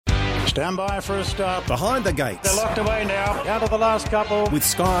Stand by for a start. Behind the gates. They're locked away now. Down to the last couple. With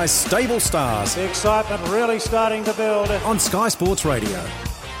Sky's stable stars. The excitement really starting to build. On Sky Sports Radio.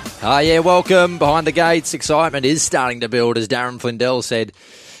 Welcome. Behind the gates. Excitement is starting to build, as Darren Flindell said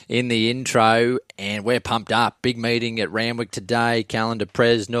in the intro, and we're pumped up. Big meeting at Randwick today. Calendar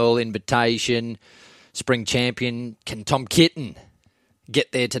Presnell, invitation. Spring champion. Can Tom Kitten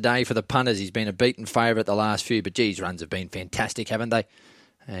get there today for the punters? He's been a beaten favourite the last few, but geez, runs have been fantastic, haven't they?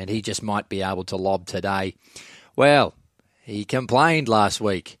 And he just might be able to lob today. Well, he complained last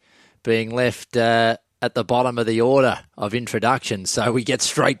week, being left at the bottom of the order of introductions. So we get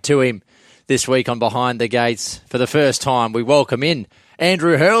straight to him this week on Behind the Gates. For the first time, we welcome in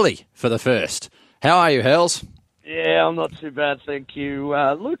Andrew Hurley for the first. How are you, Hurls? Yeah, I'm not too bad, thank you.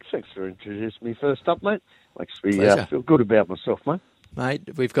 Luke, thanks for introducing me first up, mate. Makes me feel good about myself, mate.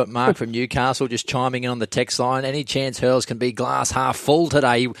 Mate, we've got Mark from Newcastle just chiming in on the text line. Any chance Hurls can be glass half full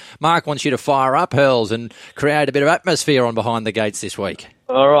today? Mark wants you to fire up Hurls and create a bit of atmosphere on Behind the Gates this week.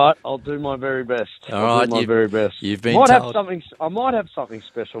 All right, I'll do my very best. Very best. You've been told. I might have something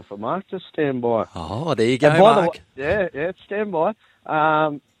special for Mark. Just stand by. Oh, there you go, Mark. Yeah, stand by.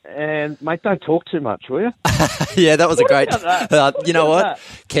 And, mate, don't talk too much, will you? Yeah, that was a great... you know what? That?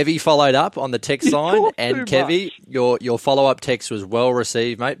 Kevy followed up on the text line, and Kevy, much. your follow-up text was well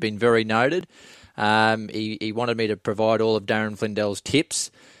received, mate, been very noted. He wanted me to provide all of Darren Flindell's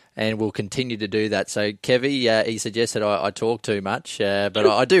tips, and we'll continue to do that. So, Kevy, he suggested I talk too much, but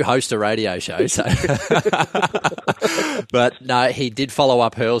I do host a radio show, so... But, no, he did follow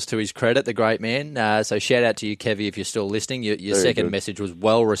up Hurls to his credit, the great man. So, shout out to you, Kevy, if you're still listening. Your second message was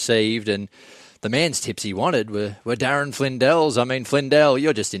well received, and the man's tips he wanted were Darren Flindell's. I mean, Flindell,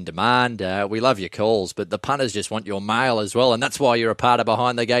 you're just in demand. We love your calls, but the punters just want your mail as well, and that's why you're a part of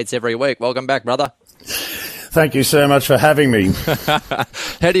Behind the Gates every week. Welcome back, brother. Thank you so much for having me.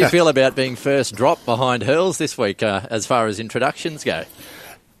 How do you feel about being first drop behind Hurls this week as far as introductions go?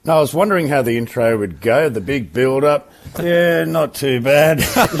 I was wondering how the intro would go, the big build-up. Yeah, not too bad.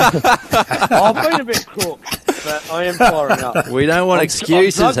 I've been a bit crooked, but I am firing up. We don't want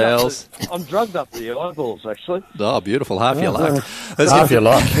excuses, Hurls. I'm drugged up to the eyeballs, actually. Oh, beautiful. Half your luck. Your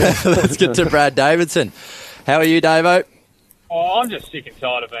luck. Let's get to Brad Davidson. How are you, Davo? Oh, I'm just sick and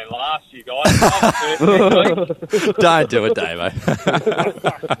tired of being last, you guys. Don't do it,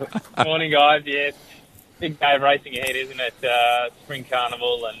 Davo. Morning, guys. Yeah, big day of racing ahead, isn't it? Spring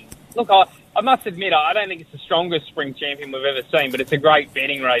Carnival. And look, I must admit, I don't think it's the strongest spring champion we've ever seen, but it's a great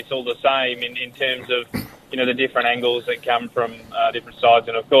betting race all the same in terms of, the different angles that come from different sides.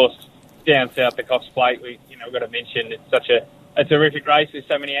 And, of course, down south, the Cox Plate, we've got to mention it's such a terrific race with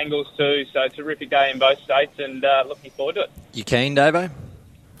so many angles too. So, a terrific day in both states and looking forward to it. You keen, Davo?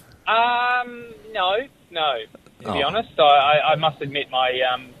 No. To be honest, I must admit my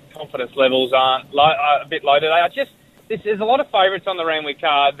confidence levels aren't a bit low today. There's a lot of favourites on the Randwick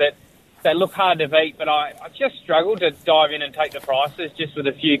card that look hard to beat, but I just struggle to dive in and take the prices just with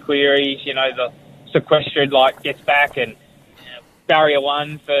a few queries. The sequestered gets back and barrier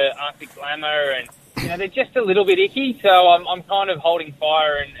one for Arctic Glamour, and they're just a little bit icky. So I'm kind of holding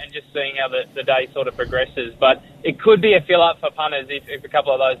fire and just seeing how the day sort of progresses. But it could be a fill up for punters if a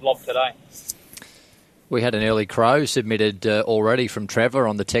couple of those lob today. We had an early crow submitted already from Trevor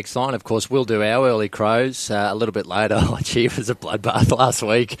on the text line. Of course, we'll do our early crows a little bit later. Oh, gee, it was a bloodbath last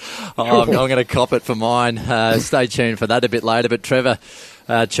week. I'm going to cop it for mine. Stay tuned for that a bit later. But Trevor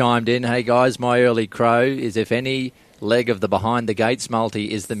chimed in, hey, guys, my early crow is if any leg of the Behind the Gates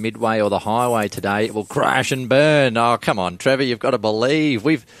multi is the midway or the highway today, it will crash and burn. Oh, come on, Trevor, you've got to believe.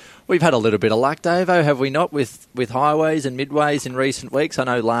 We've had a little bit of luck, Davo, have we not, with highways and midways in recent weeks? I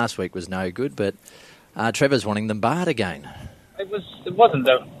know last week was no good, but... Trevor's wanting them barred again. Was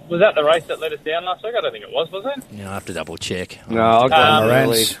that the race that let us down last week? I don't think it was it? Yeah, I have to double check. No, I got it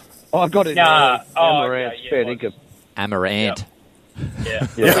early. I got it early. Amaranth, fair dinkum. Amaranth. Yeah.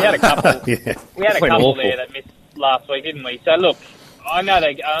 We had a couple. We had a couple there that missed last week, didn't we? So look, I know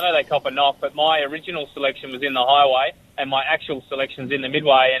they cop a knock, but my original selection was in the highway, and my actual selection's in the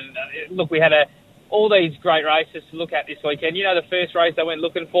midway. And look, we had all these great races to look at this weekend. The first race I went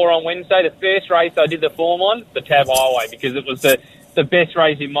looking for on Wednesday, the first race I did the form on, the Tab Highway, because it was the best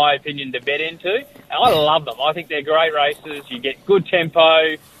race, in my opinion, to bet into. And I love them. I think they're great races. You get good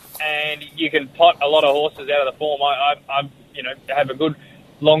tempo, and you can pot a lot of horses out of the form. I have a good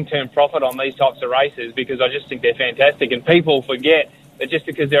long-term profit on these types of races because I just think they're fantastic. And people forget that just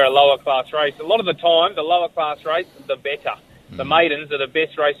because they're a lower-class race, a lot of the time, the lower-class race, the better. The maidens are the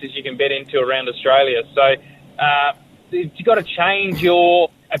best races you can bet into around Australia. So you've got to change your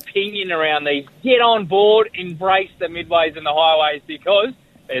opinion around these. Get on board, embrace the midways and the highways because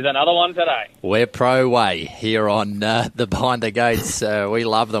There's another one today. We're pro way here on the Behind the Gates. We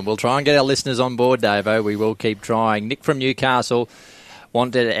love them. We'll try and get our listeners on board, Davo. We will keep trying. Nick from Newcastle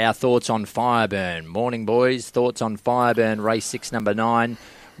wanted our thoughts on Fireburn. Morning, boys. Thoughts on Fireburn, race 6, number 9.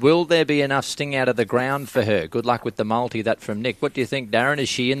 Will there be enough sting out of the ground for her? Good luck with the multi. That from Nick. What do you think, Darren? Is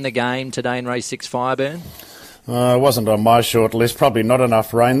she in the game today in race 6, Fireburn? It wasn't on my short list. Probably not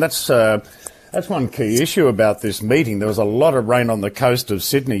enough rain. That's one key issue about this meeting. There was a lot of rain on the coast of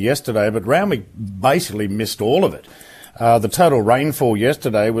Sydney yesterday, but Randwick basically missed all of it. The total rainfall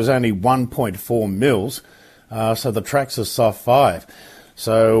yesterday was only 1.4 mils, so the track's a soft 5.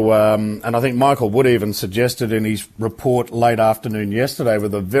 So, and I think Michael Wood even suggested in his report late afternoon yesterday,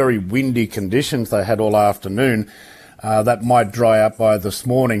 with the very windy conditions they had all afternoon, that might dry up by this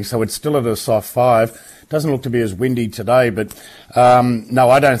morning. So it's still at a soft 5. Doesn't look to be as windy today, but no,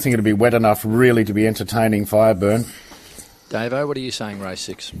 I don't think it'll be wet enough really to be entertaining Fireburn. Davo, what are you saying, race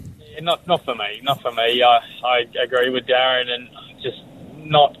 6? Yeah, not for me. Not for me. I agree with Darren, and just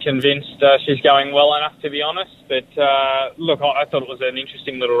not convinced she's going well enough, to be honest. But look, I thought it was an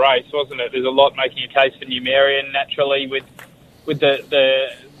interesting little race, wasn't it? There's a lot making a case for Numerian naturally with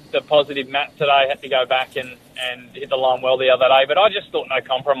the positive Matt today. Had to go back and hit the line well the other day, but I just thought no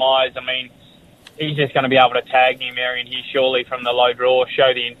compromise. I mean, he's just going to be able to tag Numerian here surely from the low draw,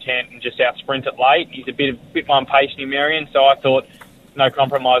 show the intent, and just out sprint it late. He's a bit one pace Numerian, so I thought no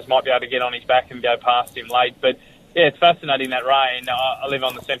compromise might be able to get on his back and go past him late. But yeah, it's fascinating, that rain. I live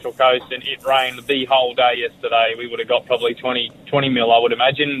on the Central Coast, and it rained the whole day yesterday. We would have got probably 20 mil, I would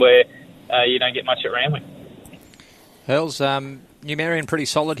imagine, where you don't get much at Randwick. Hurls, Numerian pretty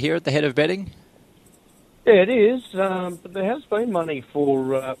solid here at the head of betting? Yeah, it is, but there has been money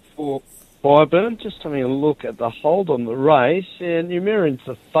for Fireburn. Just having a look at the hold on the race, and Numerian's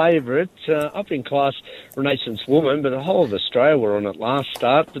the favourite, up in class Renaissance Woman, but the whole of Australia were on it last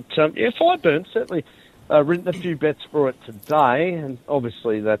start. But yeah, Fireburn certainly written a few bets for it today, and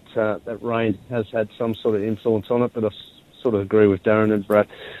obviously that rain has had some sort of influence on it, but I sort of agree with Darren and Brad.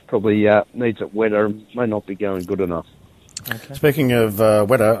 Probably needs it wetter, may not be going good enough. Okay. Speaking of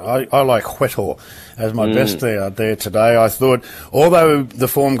wetter, I like Whettor as my best there today. I thought, although the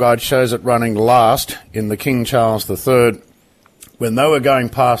form guide shows it running last in the King Charles III, when they were going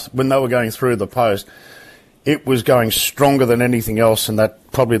through the post, it was going stronger than anything else in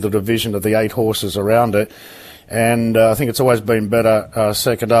that, probably the division of the 8 horses around it. And I think it's always been better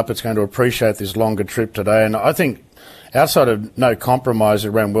second up. It's going to appreciate this longer trip today. And I think outside of no compromise, it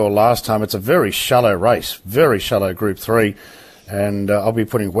ran well last time. It's a very shallow race, very shallow Group 3. And I'll be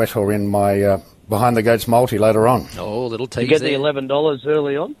putting Whettor in my Behind the Gates multi later on. Oh, little tease. You get there. the $11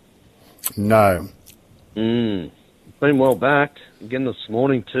 early on? No. Been well backed. Again this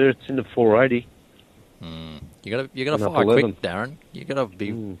morning too. It's into 480. You got to fire quick, Darren. You got to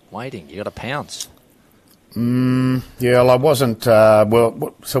be waiting. You got to pounce. Yeah, well, I wasn't.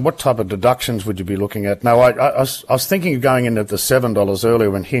 So what type of deductions would you be looking at? No, I was thinking of going in at the $7 earlier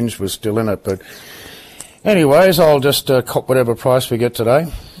when Hinge was still in it. But anyways, I'll just cop whatever price we get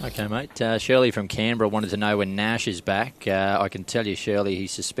today. Okay, mate. Shirley from Canberra wanted to know when Nash is back. I can tell you, Shirley,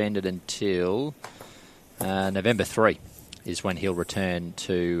 he's suspended until November 3 is when he'll return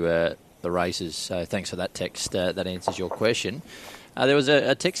to the races. So thanks for that text. That answers your question. There was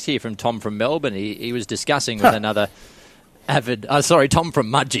a text here from Tom from Melbourne. He was discussing with another avid... Tom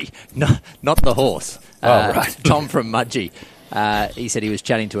from Mudgee. No, not the horse. Right. Tom from Mudgee. He said he was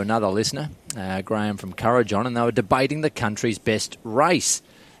chatting to another listener, Graham from Currajong, and they were debating the country's best race.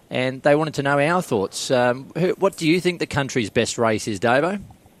 And they wanted to know our thoughts. What do you think the country's best race is, Davo?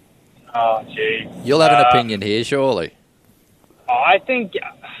 Oh, gee. You'll have an opinion here, surely. I think...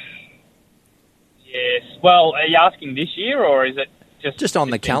 Yes. Well, are you asking this year, or is it just on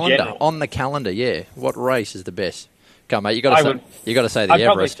the calendar? General? On the calendar, yeah. What race is the best? Come, mate. You got to say the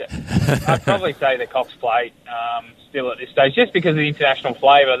Everest. I'd probably say the Cox Plate. Still at this stage, just because of the international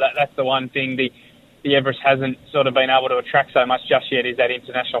flavour. That's the one thing the Everest hasn't sort of been able to attract so much just yet, is that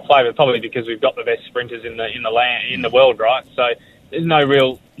international flavour. Probably because we've got the best sprinters in the world, right? So there's no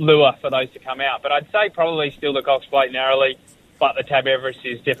real lure for those to come out. But I'd say probably still the Cox Plate narrowly. But the Tab Everest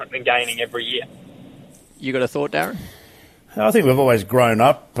is different than gaining every year. You got a thought, Darren? I think we've always grown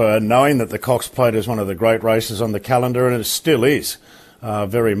up knowing that the Cox Plate is one of the great races on the calendar, and it still is,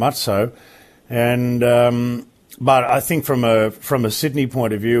 very much so. And but I think from a Sydney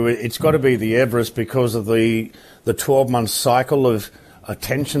point of view, it's got to be the Everest because of the 12-month cycle of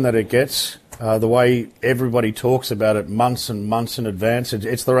attention that it gets. The way everybody talks about it months and months in advance.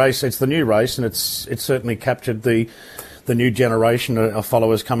 It's the race. It's the new race, and it's certainly captured the the new generation of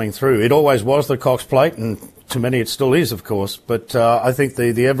followers coming through. It always was the Cox Plate, and to many it still is, of course. But I think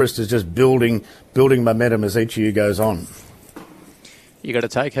the Everest is just building momentum as each year goes on. You got to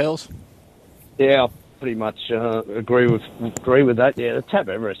take, Hurls? Yeah, I pretty much agree with that. Yeah, the Tab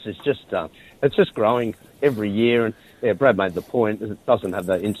Everest is just it's just growing every year, and yeah, Brad made the point. It doesn't have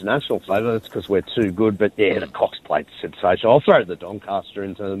that international flavour. It's because we're too good. But yeah, the Cox Plate's sensational. I'll throw the Doncaster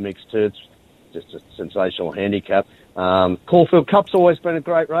into the mix too. It's just a sensational handicap. Caulfield Cup's always been a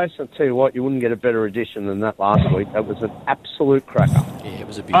great race. I'll tell you what, you wouldn't get a better edition than that last week. That was an absolute cracker. Yeah, it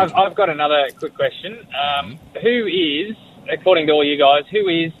was a beauty. I've got another quick question. Who is, according to all you guys,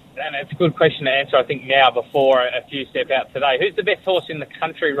 and it's a good question to answer, I think, now before a few step out today, who's the best horse in the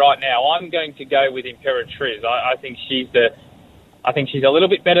country right now? I'm going to go with Imperatriz. I think she's a little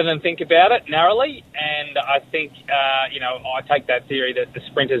bit better than Think About It, narrowly, and I think, I take that theory that the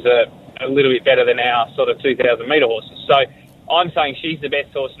sprinters are a little bit better than our sort of 2,000-metre horses. So I'm saying she's the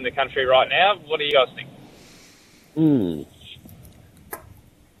best horse in the country right now. What do you guys think?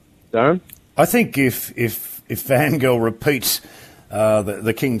 Darren? I think if Fangirl repeats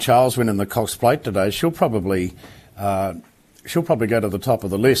the King Charles win in the Cox Plate today, she'll probably go to the top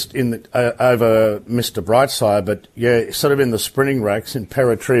of the list over Mr. Brightside. But yeah, sort of in the sprinting racks,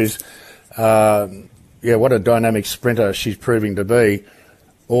 Imperatriz, what a dynamic sprinter she's proving to be.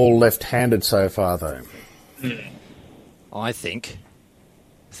 All left-handed so far, though. I think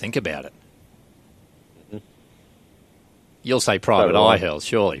about it. You'll say Private Eye, Hurls,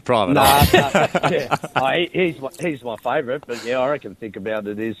 surely. Private Eye. He's my favourite, but yeah, I reckon Think About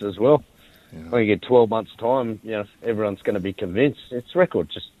It is as well. Yeah. When you get 12 months' time, everyone's going to be convinced. Its record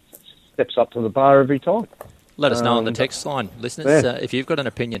just steps up to the bar every time. Let us know on the text line, listeners, if you've got an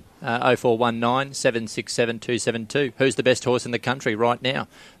opinion. 0419 767 272. Who's the best horse in the country right now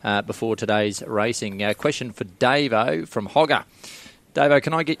before today's racing? Question for Davo from Hogger. Davo,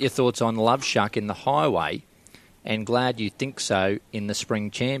 can I get your thoughts on Love Shuck in the Highway and Glad You Think So in the Spring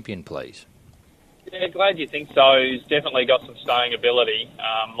Champion, please? Yeah, Glad You Think So. He's definitely got some staying ability.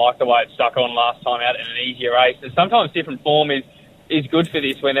 Like the way it stuck on last time out in an easier race. And sometimes different form is good for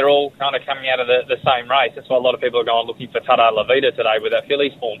this when they're all kind of coming out of the same race. That's why a lot of people are going looking for Tada La Vida today with that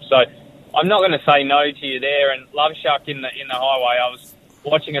fillies form. So I'm not going to say no to you there. And Love Shuck in the Highway, I was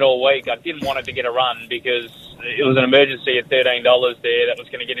watching it all week. I didn't want it to get a run because it was an emergency at $13 there that was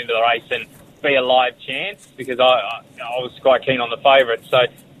going to get into the race and be a live chance because I was quite keen on the favourite. So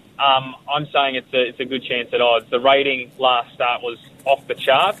I'm saying it's a good chance at odds. The rating last start was off the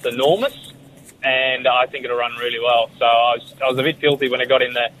charts, enormous, and I think it'll run really well. So I was a bit filthy when it got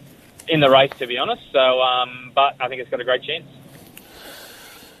in the race, to be honest. So, but I think it's got a great chance.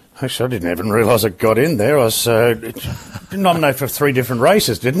 Actually, I didn't even realise it got in there. I was nominated for 3 different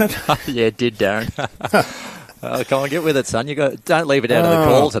races, didn't it? Yeah, it did, Darren. Come on, get with it, son. Don't leave it out of the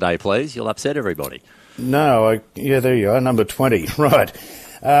call today, please. You'll upset everybody. No, there you are, number 20. Right.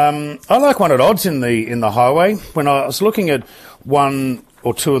 I like one at odds in the Highway. When I was looking at 1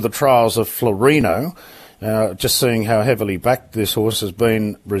 or 2 of the trials of Florino, just seeing how heavily backed this horse has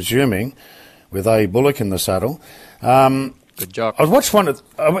been resuming with A. Bullock in the saddle. Good job. I watched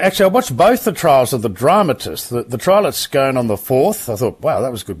both the trials of the Dramatist. The trial at Scone on the 4th, I thought, wow,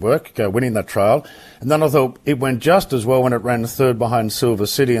 that was good work, winning that trial. And then I thought it went just as well when it ran 3rd behind Silver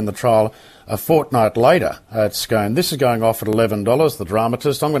City in the trial a fortnight later at Scone. This is going off at $11, the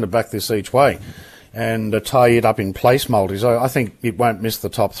Dramatist. I'm going to back this each way and tie it up in place multis. I think it won't miss the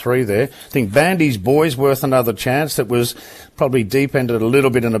top 3 there. I think Bandy's Boy's worth another chance. That was probably deep-ended a little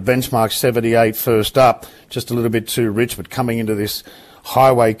bit in a benchmark 78 first up, just a little bit too rich, but coming into this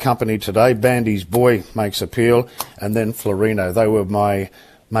Highway company today, Bandy's Boy makes appeal, and then Florino. They were my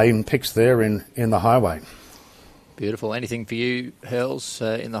main picks there in the Highway. Beautiful. Anything for you, Hurls,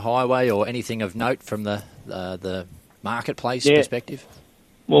 in the Highway, or anything of note from the marketplace perspective?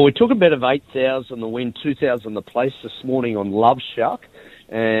 Well, we took a bet of 8,000 the win, 2,000 the place this morning on Love Shark,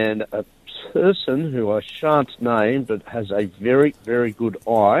 and a person who I shan't name but has a very, very good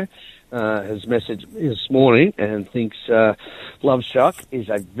eye has messaged me this morning and thinks Love Shark is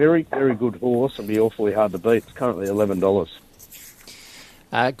a very, very good horse and be awfully hard to beat. It's currently $11.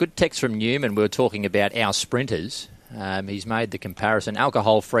 Good text from Newman. We were talking about our sprinters. He's made the comparison.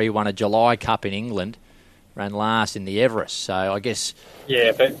 Alcohol-free won a July Cup in England, ran last in the Everest. So I guess...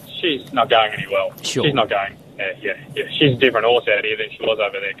 Yeah, but she's not going any well. Sure. She's not going... Yeah. She's a different horse out here than she was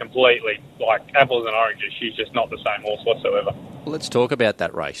over there. Completely, like apples and oranges. She's just not the same horse whatsoever. Well, let's talk about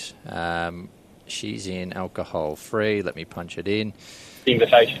that race. She's in alcohol-free. Let me punch it in.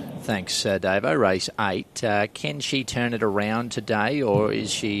 Invitation. Thanks, Davo. Race 8. Can she turn it around today, or is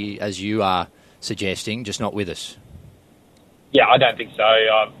she, as you are suggesting, just not with us? Yeah, I don't think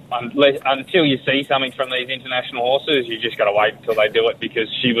so. Until you see something from these international horses, you just got to wait until they do it, because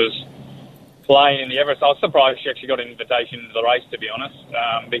she was playing in the Everest. I was surprised she actually got an invitation to the race, to be honest,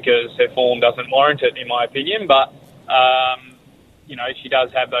 because her form doesn't warrant it, in my opinion. But, she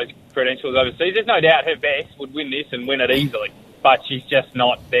does have those credentials overseas. There's no doubt her best would win this and win it easily, but she's just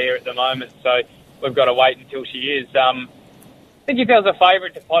not there at the moment. So we've got to wait until she is. I think if there was a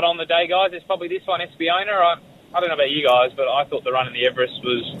favourite to pot on the day, guys, it's probably this one, Espiona. I don't know about you guys, but I thought the run in the Everest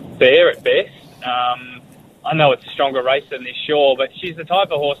was fair at best. I know it's a stronger race than this, sure, but she's the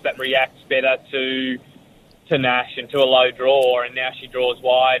type of horse that reacts better to Nash and to a low draw, and now she draws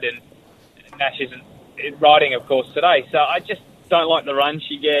wide, and Nash isn't riding, of course, today. So I just don't like the run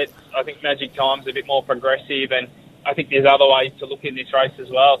she gets. I think Magic Time's a bit more progressive, and I think there's other ways to look in this race as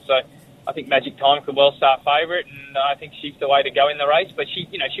well. So I think Magic Time could well start favourite, and I think she's the way to go in the race. But she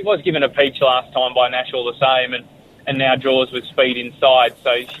was given a peach last time by Nash all the same, and now draws with speed inside.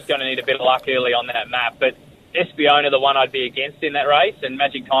 So she's going to need a bit of luck early on that map. But Espiona, the one I'd be against in that race, and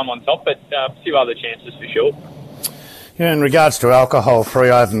Magic Time on top, but a few other chances for sure. Yeah, in regards to alcohol-free,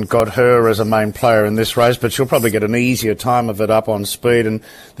 I haven't got her as a main player in this race, but she'll probably get an easier time of it up on speed, and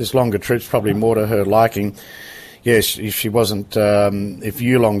this longer trip's probably more to her liking. Yes, if she wasn't, if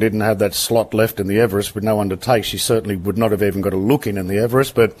Yulong didn't have that slot left in the Everest with no one to take, she certainly would not have even got a look in the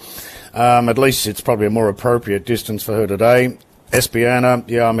Everest, but at least it's probably a more appropriate distance for her today. Espiona,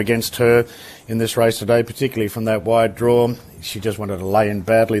 yeah, I'm against her in this race today, particularly from that wide draw. She just wanted to lay in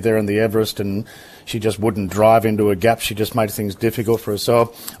badly there in the Everest, and she just wouldn't drive into a gap. She just made things difficult for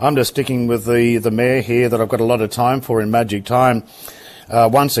herself. I'm just sticking with the mare here that I've got a lot of time for in Magic Time.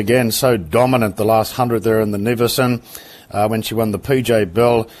 Once again, so dominant the last 100 there in the Davidson. When she won the PJ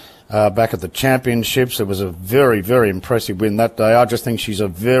Bell back at the championships, it was a very, very impressive win that day. I just think she's a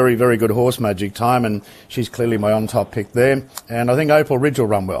very, very good horse, Magic Time, and she's clearly my on-top pick there. And I think Opal Ridge will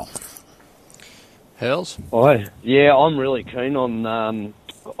run well. Hurls? Yeah, I'm really keen on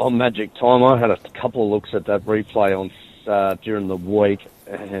Magic Time. I had a couple of looks at that replay on during the week,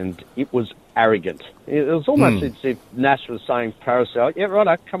 and it was arrogant. It was almost as if Nash was saying Parasol, yeah,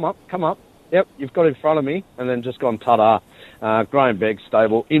 righto, come up. Yep, you've got in front of me, and then just gone ta-da. Graham Begg's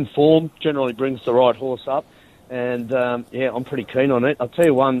stable, in form, generally brings the right horse up, and I'm pretty keen on it. I'll tell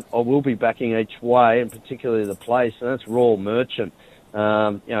you one I will be backing each way, and particularly the place, and that's Royal Merchant.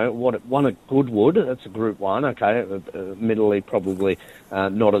 What it won at Goodwood. That's a Group 1. Okay, admittedly probably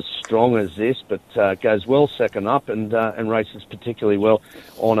not as strong as this, but goes well second up and races particularly well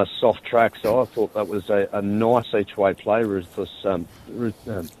on a soft track. So I thought that was a nice each-way play. Ruthless Stone.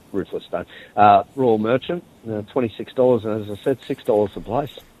 Royal Merchant, $26, and as I said, $6 a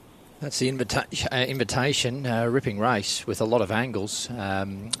place. That's the invitation, ripping race with a lot of angles.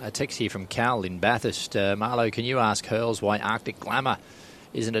 A text here from Cal in Bathurst. Marlow, can you ask Hurls why Arctic Glamour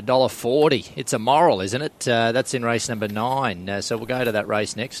isn't $1.40? It's a moral, isn't it? That's in race number 9. So we'll go to that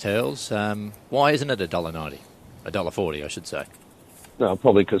race next, Hurls. Why isn't it $1.90? $1.40, I should say. No,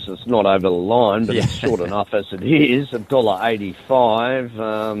 probably because it's not over the line, but it's short enough as it is.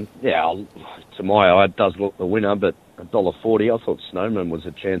 $1.85. To my eye, it does look the winner, but $1.40. I thought Snowman was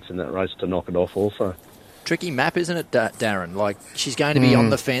a chance in that race to knock it off also. Tricky map, isn't it, Darren? Like, she's going to be on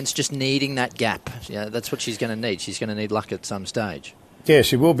the fence, just needing that gap. Yeah, that's what she's going to need. She's going to need luck at some stage. Yeah,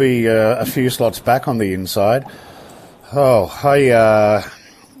 she will be a few slots back on the inside.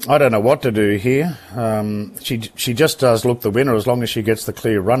 I don't know what to do here. She just does look the winner as long as she gets the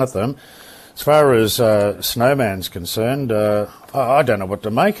clear run at them. As far as Snowman's concerned, I don't know what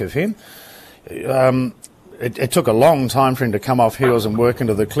to make of him. It took a long time for him to come off heels and work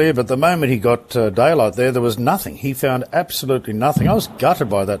into the clear, but the moment he got daylight there was nothing. He found absolutely nothing. I was gutted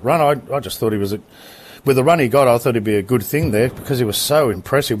by that run. I just thought he was... With the run he got, I thought it'd be a good thing there because he was so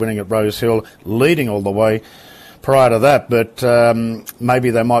impressive winning at Rose Hill, leading all the way prior to that. But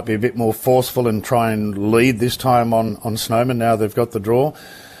maybe they might be a bit more forceful and try and lead this time on Snowman now they've got the draw.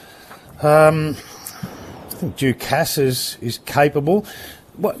 I think Ducasse is capable.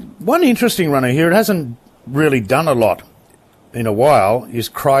 One interesting runner here, it hasn't really done a lot in a while, is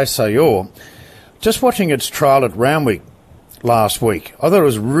Cry Sayor. Just watching its trial at Randwick last week, I thought it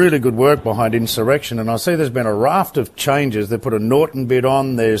was really good work behind Insurrection, and I see there's been a raft of changes. They put a Norton bit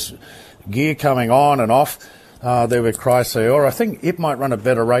on, there's gear coming on and off there with Cry Sayor. I think it might run a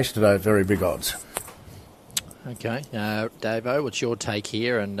better race today at very big odds. Okay, Davo, what's your take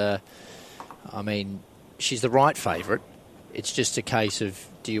here? And she's the right favourite. It's just a case of,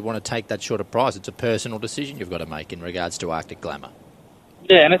 do you want to take that short of price? It's a personal decision you've got to make in regards to Arctic Glamour.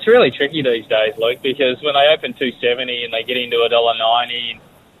 Yeah, and it's really tricky these days, Luke, because when they open $2.70 and they get into $1.90,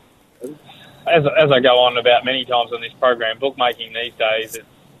 as I go on about many times on this program, bookmaking these days,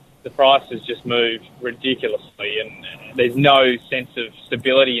 the prices just move ridiculously, and there's no sense of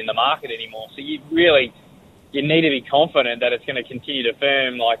stability in the market anymore. So you need to be confident that it's going to continue to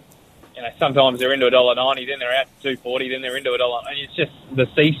firm. Like, sometimes they're into $1.90, then they're out to $2.40, then they're into $1. And it's just the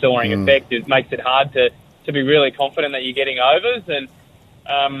seesawing effect. It makes it hard to be really confident that you're getting overs. And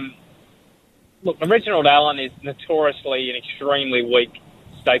look, the Reginald Allen is notoriously an extremely weak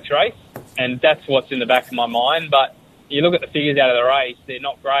stakes race, and that's what's in the back of my mind. But you look at the figures out of the race, they're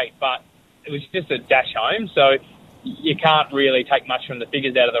not great, but it was just a dash home, so you can't really take much from the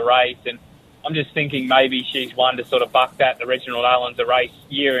figures out of the race. And I'm just thinking maybe she's one to sort of buck that. The Reginald Allen's a race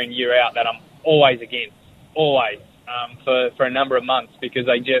year in, year out that I'm always against, for a number of months, because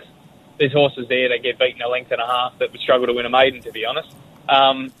there's horses there that get beaten a length and a half that would struggle to win a maiden, to be honest.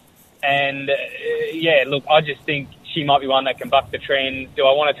 Look, I just think she might be one that can buck the trend. Do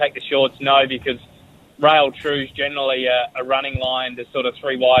I want to take the shorts? No, because Rail True's generally a running line to sort of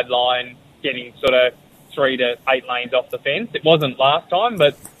 3 wide line, getting sort of 3 to 8 lanes off the fence. It wasn't last time,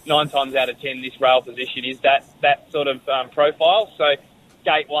 but 9 times out of 10, this rail position is that sort of profile. So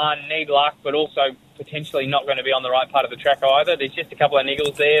gate 1, need luck, but also potentially not going to be on the right part of the track either. There's just a couple of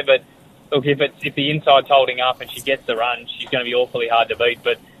niggles there, but look, if the inside's holding up and she gets the run, she's going to be awfully hard to beat.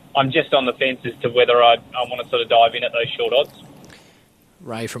 But I'm just on the fence as to whether I want to sort of dive in at those short odds.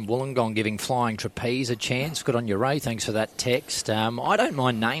 Ray from Wollongong giving Flying Trapeze a chance. Good on you, Ray. Thanks for that text. I don't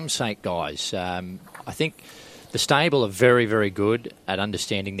mind Namesake, guys. I think the stable are very, very good at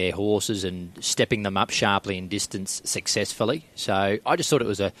understanding their horses and stepping them up sharply in distance successfully. So I just thought it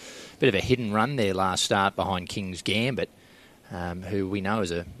was a bit of a hidden run there last start behind King's Gambit, who we know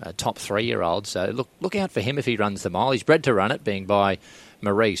is a top 3-year-old. So look out for him if he runs the mile. He's bred to run it, being by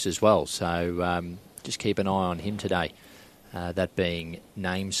Maurice as well. So just keep an eye on him today, that being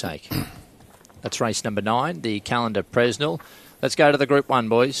Namesake. That's race number 9, the Calendar Presnell. Let's go to the Group 1,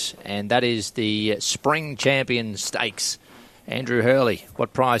 boys, and that is the Spring Champion Stakes. Andrew Hurley,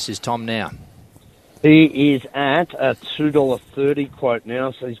 what price is Tom now? He is at a $2.30 quote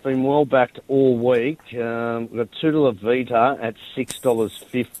now, so he's been well backed all week. We've got $2 Vita at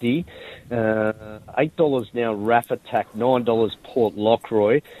 $6.50, $8 now Raff Attack, $9 Port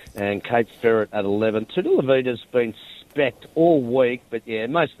Lockroy, and Cape Ferret at $11. $2 Vita's been specced all week, but yeah,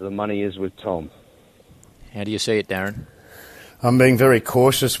 most of the money is with Tom. How do you see it, Darren? I'm being very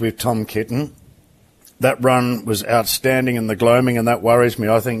cautious with Tom Kitten. That run was outstanding in the gloaming, and that worries me.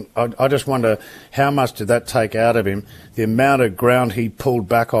 I just wonder how much did that take out of him. The amount of ground he pulled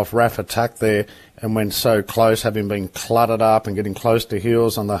back off Raff Attack there and went so close, having been cluttered up and getting close to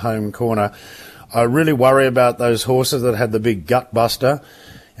heels on the home corner. I really worry about those horses that had the big gut buster,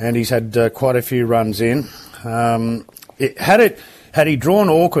 and he's had quite a few runs in. Had he drawn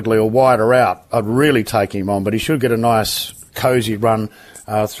awkwardly or wider out, I'd really take him on, but he should get a nice cosy run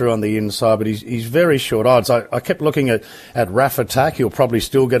through on the inside, but he's very short odds. I kept looking at Raff Attack. He'll probably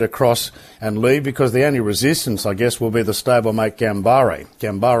still get across and lead, because the only resistance, I guess, will be the stablemate Gambare.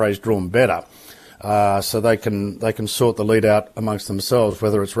 Gambare's drawn better, so they can sort the lead out amongst themselves,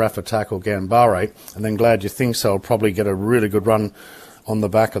 whether it's Raff Attack or Gambare. And then Glad You Think So will probably get a really good run on the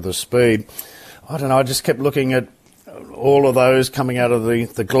back of the speed. I don't know, I just kept looking at all of those coming out of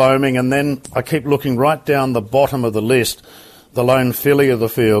the gloaming, and then I keep looking right down the bottom of the list, the lone filly of the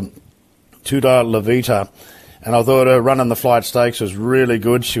field, Tudor Levita, and I thought her run in the Flight Stakes was really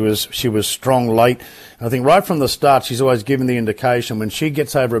good. She was strong late. And I think right from the start she's always given the indication when she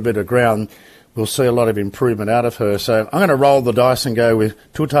gets over a bit of ground, we'll see a lot of improvement out of her. So I'm going to roll the dice and go with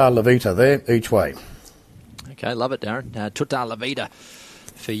Tudor Levita there each way. Okay, love it, Darren. Tudor Levita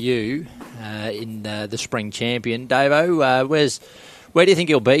for you in the Spring Champion. Davo, where do you think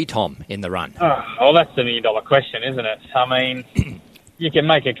he'll be, Tom, in the run? Well, that's the $1 million question, isn't it? I mean, you can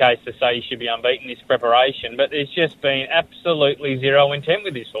make a case to say he should be unbeaten this preparation, but there's just been absolutely zero intent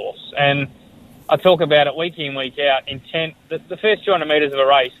with this horse. And I talk about it week in, week out. Intent, the first 200 metres of a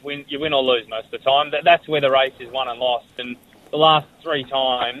race, you win or lose most of the time. That's where the race is won and lost. And the last 3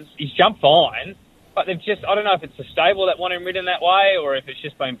 times, he's jumped fine, but they've just, I don't know if it's the stable that want him ridden that way or if it's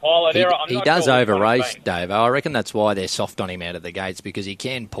just been pilot error. He does over-race, Dave. I reckon that's why they're soft on him out of the gates, because he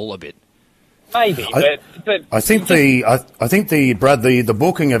can pull a bit. Maybe, but I think the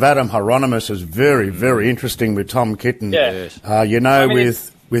booking of Adam Hieronymus is very, very interesting with Tom Kitten. Yeah.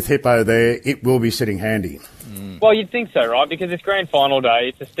 With Hippo there, it will be sitting handy. Well, you'd think so, right? Because it's grand final day,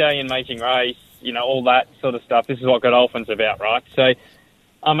 it's a stallion-making race, all that sort of stuff. This is what Godolphin's about, right? So,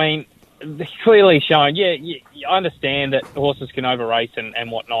 I mean, they're clearly showing, I understand that horses can over-race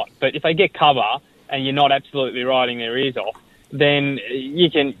and whatnot, but if they get cover and you're not absolutely riding their ears off, then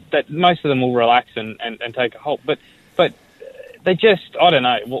most of them will relax and take a halt. But they just, I don't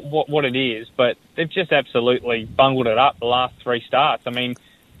know what it is, but they've just absolutely bungled it up the last 3 starts. I mean,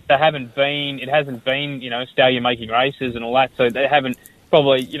 it hasn't been, stallion making races and all that, so they haven't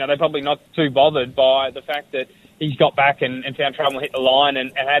they're probably not too bothered by the fact that he's got back and found trouble and hit the line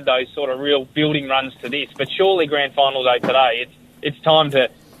and had those sort of real building runs to this. But surely grand final day today, it's time to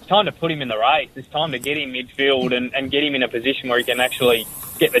put him in the race. It's time to get him midfield and get him in a position where he can actually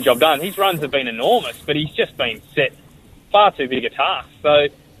get the job done. His runs have been enormous, but he's just been set far too big a task. So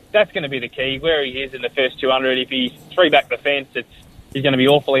that's going to be the key, where he is in the first 200. If he's 3 back the fence, he's going to be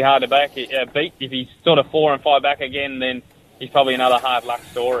awfully hard to beat. If he's sort of 4 and 5 back again, then he's probably another hard luck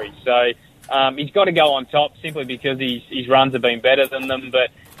story. So he's got to go on top simply because his runs have been better than them. But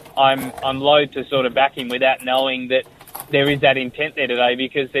I'm loath to sort of back him without knowing that there is that intent there today,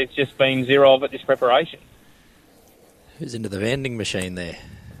 because there's just been zero of it this preparation. Who's into the vending machine there?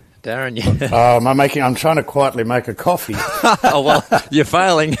 Darren, I'm trying to quietly make a coffee. Oh, well, you're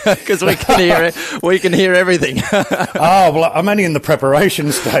failing because we can hear it. We can hear everything. I'm only in the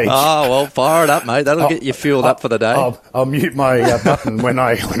preparation stage. Oh, well, fire it up, mate. That'll get you fueled up for the day. I'll mute my button when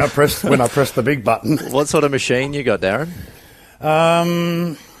I press the big button. What sort of machine you got, Darren?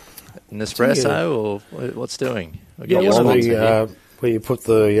 Nespresso or what's doing? Where you put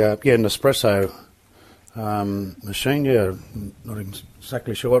the Nespresso machine. Yeah, not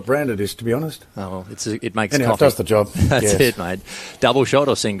exactly sure what brand it is, to be honest. Oh, well, it makes coffee. It does the job. That's it, mate. Double shot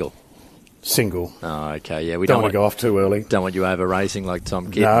or single? Single. Oh, okay. Yeah, we don't want to go off too early. Don't want you over racing like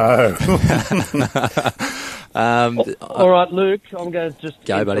Tom Kidd. No. All right, Luke, I'm going to just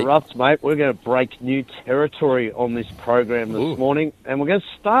interrupt, buddy. Mate. We're going to break new territory on this program this morning, and we're going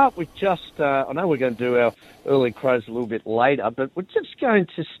to start with I know we're going to do our early crows a little bit later, but we're just going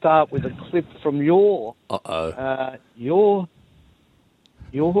to start with a clip from your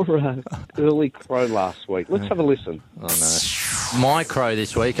early crow last week. Let's have a listen. Oh, no. My crow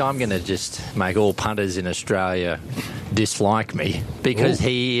this week, I'm going to just make all punters in Australia dislike me because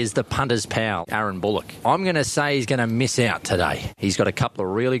he is the punter's pal, Aaron Bullock. I'm going to say he's going to miss out today. He's got a couple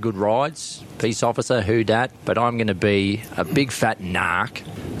of really good rides, Peace Officer, Who Dat, but I'm going to be a big fat narc.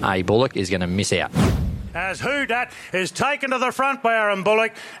 Bullock is going to miss out. As Who Dat is taken to the front by Aaron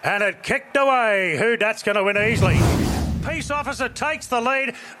Bullock and it kicked away. Who Dat's going to win easily. Peace Officer takes the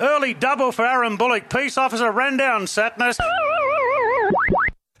lead. Early double for Aaron Bullock. Peace Officer ran down Satness.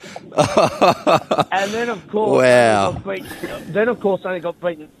 And then, of course, only got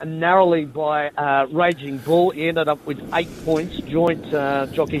beaten narrowly by Raging Bull. He ended up with 8 points, joint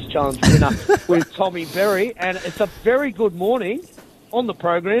Jockeys Challenge winner with Tommy Berry. And it's a very good morning on the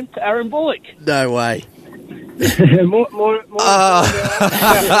program to Aaron Bullock. No way.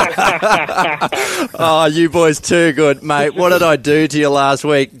 Oh, you boys too good, mate. What did I do to you last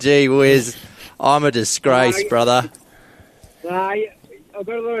week? Gee whiz. I'm a disgrace, brother. I've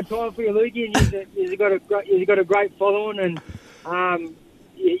got a lot of time for you, Lukey, and you've got a great following, and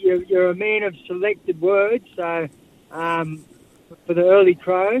you're a man of selected words. So for the early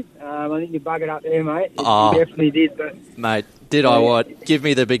crow, I think you buggered up there, mate. You definitely did. But, mate, did I what? Give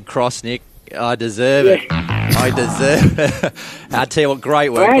me the big cross, Nick. I deserve it. I deserve it. I'll tell you what,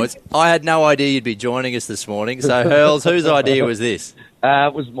 great work, boys. I had no idea you'd be joining us this morning. So, Hurls, whose idea was this?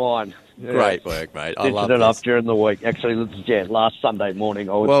 It was mine. Great work, mate. I love it this. up during the week. Actually, last Sunday morning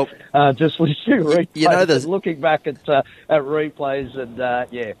I was just listening to replays, looking back at replays,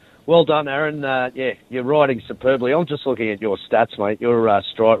 and well done, Aaron. You're riding superbly. I'm just looking at your stats, mate. Your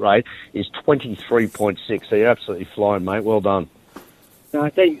strike rate is 23.6, so you're absolutely flying, mate. Well done. No,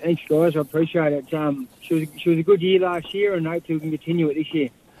 thanks, guys. I appreciate it. She was a good year last year, and hopefully we can continue it this year.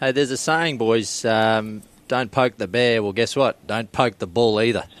 Hey, there's a saying, boys. Don't poke the bear. Well, guess what? Don't poke the bull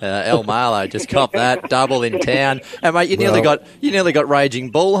either. Marlow just copped that double in town, and mate, you nearly got Raging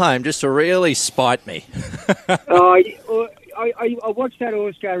Bull home just to really spite me. I watched that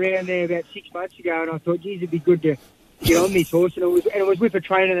horse go around there about 6 months ago, and I thought, geez, it'd be good to get on this horse, and it was with a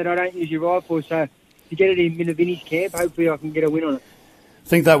trainer that I don't usually ride for, so to get it in a vintage camp, hopefully I can get a win on it. I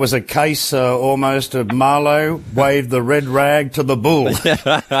think that was a case almost of Marlow waved the red rag to the bull,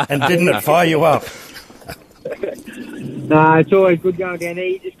 and didn't it fire you up? No, it's always good going down there.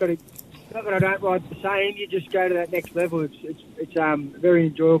 You just got to. Not that I don't ride the same. You just go to that next level. It's very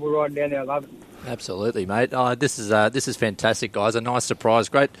enjoyable riding down there. I love it. Absolutely, mate. This is fantastic, guys. A nice surprise.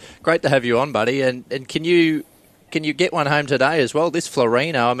 Great to have you on, buddy. And can you get one home today as well? This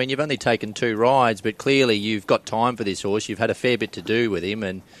Florino. I mean, you've only taken 2 rides, but clearly you've got time for this horse. You've had a fair bit to do with him,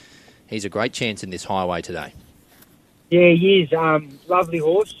 and he's a great chance in this highway today. Yeah, he is. Lovely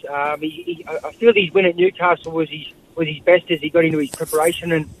horse. I feel his win at Newcastle was his was his best as he got into his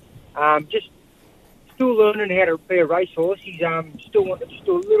preparation, and just still learning how to be a racehorse. He's still wanting to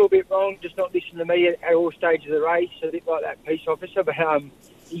do a little bit wrong, just not listening to me at all stages of the race, a bit like that peace officer. But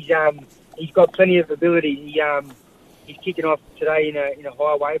he's got plenty of ability. He's kicking off today in a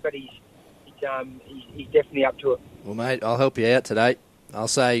highway, but he's definitely up to it. Well, mate, I'll help you out today. I'll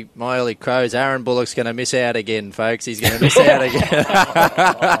say my early crows, Aaron Bullock's going to miss out again, folks. He's going to miss out again.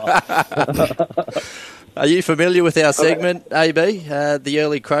 Are you familiar with our segment, AB, the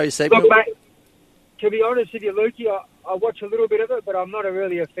early crow segment? Look, mate, to be honest with you, Lukey, I watch a little bit of it, but I'm not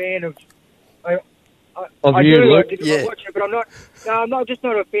really a fan of... I do like to watch it, but I'm not just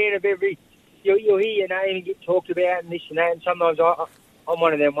not a fan of every... You'll hear your name and get talked about and this and that, and sometimes I'm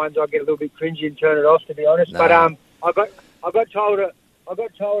one of them ones I get a little bit cringy and turn it off, to be honest. No. But I got told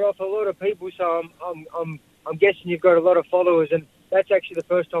off a lot of people, so I'm guessing you've got a lot of followers, and that's actually the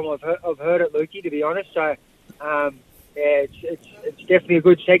first time I've heard it, Lukey, to be honest. So it's definitely a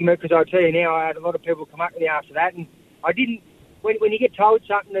good segment, because I'll tell you now, I had a lot of people come up to me after that, and I didn't. When you get told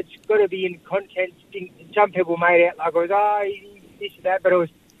something that's got to be in content, some people made out like it was this and that, but it was.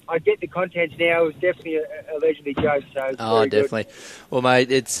 I get the contents now. It was definitely allegedly joked. So definitely. Good. Well, mate,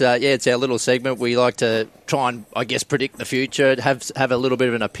 it's our little segment. We like to try and, I guess, predict the future, have a little bit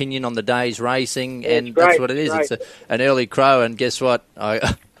of an opinion on the day's racing, and that's what it is. It's an early crow, and guess what?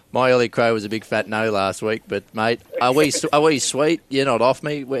 My early crow was a big fat no last week. But mate, are we sweet? You're not off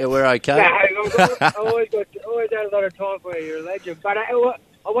me. We're okay. I always had a lot of time for you. You're a legend. But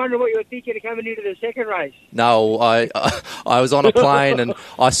I wonder what you were thinking of coming into the second race. No, I was on a plane and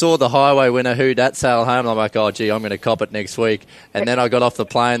I saw the highway winner who that sail home. And I'm like, oh, gee, I'm going to cop it next week. And then I got off the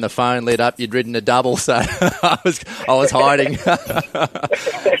plane, the phone lit up, you'd ridden a double, so I was hiding.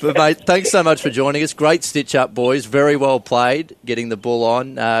 But, mate, thanks so much for joining us. Great stitch up, boys. Very well played, getting the bull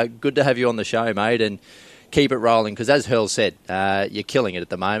on. Good to have you on the show, mate, and keep it rolling, because as Hurl said, you're killing it at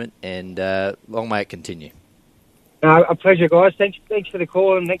the moment, and long may it continue. A pleasure, guys. Thanks for the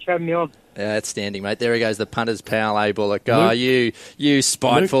call, and thanks for having me on. Outstanding, mate. There he goes, the punter's pal, Bullock. Oh, you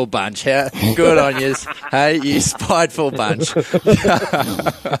spiteful bunch. How good on you. Hey, you spiteful bunch.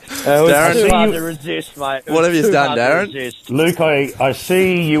 Darren, hard to resist, mate. What have you done, Darren? Luke, I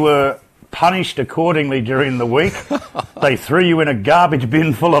see you were punished accordingly during the week. They threw you in a garbage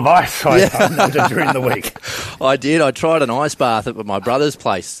bin full of ice, I noted, during the week. I did. I tried an ice bath at my brother's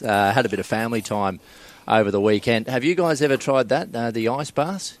place. Had a bit of family time over the weekend. Have you guys ever tried that, the ice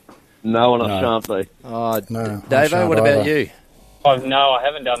baths? No, and I shan't be. Oh, no, Davo, what about you? No, I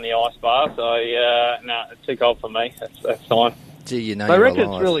haven't done the ice bath, so it's too cold for me. That's fine. Gee, you know, I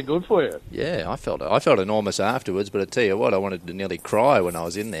reckon it's really good for you. Yeah, I felt enormous afterwards, but I tell you what, I wanted to nearly cry when I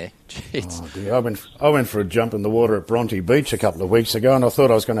was in there. Jeez. Oh, dear. I went for a jump in the water at Bronte Beach a couple of weeks ago, and I thought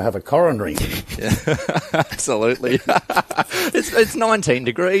I was going to have a coronary. Yeah, absolutely. It's 19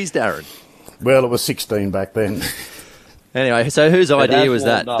 degrees, Darren. Well, it was 16 back then. Anyway, so whose idea was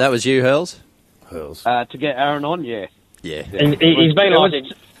that? That was you, Hurls? Hurls. To get Aaron on, yeah. Yeah. He's been like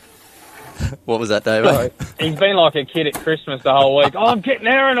what was that, David? He's been like a kid at Christmas the whole week. Oh, I'm getting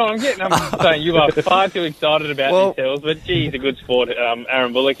Aaron on, I'm saying you are far too excited about this, Hurls, but gee, he's a good sport,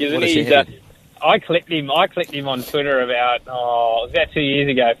 Aaron Bullock, isn't he? I clipped him on Twitter it was about 2 years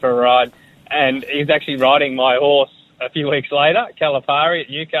ago for a ride, and he's actually riding my horse a few weeks later, Calipari at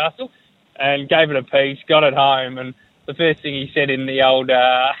Newcastle, and gave it a piece, got it home, and the first thing he said in the old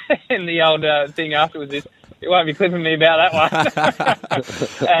thing afterwards is, "You won't be clipping me about that one."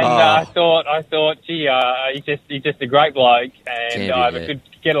 And I thought, gee, he's just a great bloke, and I could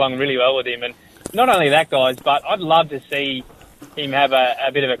get along really well with him. And not only that, guys, but I'd love to see him have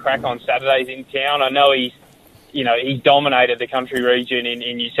a bit of a crack on Saturdays in town. I know he's dominated the country region in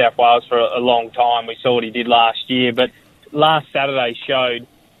New South Wales for a long time. We saw what he did last year, but last Saturday showed,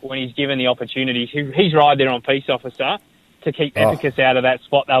 when he's given the opportunity, his ride there on Peace Officer to keep Epicus out of that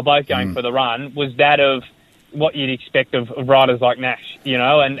spot, they were both going for the run, was that of what you'd expect of riders like Nash,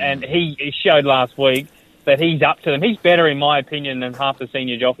 and he showed last week that he's up to them. He's better, in my opinion, than half the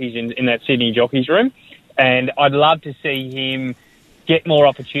senior jockeys in that Sydney jockeys room, and I'd love to see him get more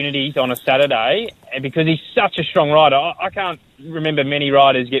opportunities on a Saturday, because he's such a strong rider. I can't remember many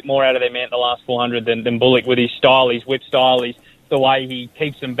riders get more out of their mount the last 400 than Bullock, with his style, his whip style, the way he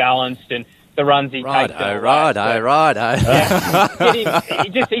keeps them balanced, and the runs he takes. Righto. Yeah.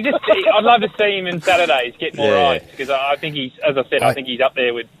 I'd love to see him in Saturdays get more rides, because I think he's, as I said, I think he's up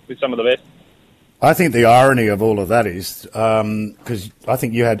there with some of the best. I think the irony of all of that is, because I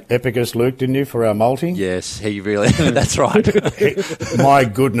think you had Epicus, Luke, didn't you, for our multi? Yes, he really, that's right. My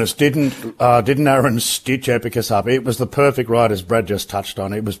goodness, didn't Aaron stitch Epicus up? It was the perfect ride, as Brad just touched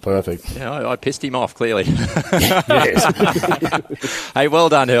on. It was perfect. Yeah, I pissed him off, clearly. Yes. Hey, well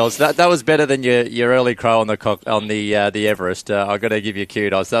done, Hurls. That was better than your early crow on the Everest. I've got to give you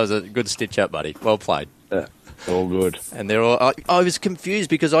kudos. That was a good stitch up, buddy. Well played. All good. And they're all. I was confused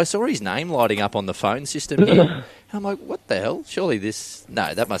because I saw his name lighting up on the phone system here. And I'm like, what the hell? Surely this...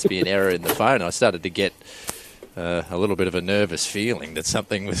 No, that must be an error in the phone. I started to get a little bit of a nervous feeling that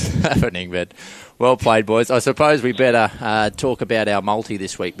something was happening. But well played, boys. I suppose we better talk about our multi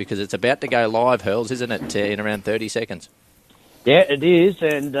this week because it's about to go live, Hurls, isn't it, in around 30 seconds? Yeah, it is.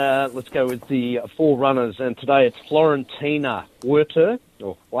 And let's go with the 4 runners. And today it's Florentina Huerta,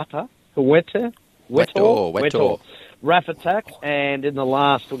 Raff Attack, and in the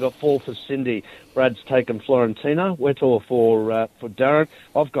last we've got 4 for Cindy. Brad's taken Florentina, Wetor for Darren.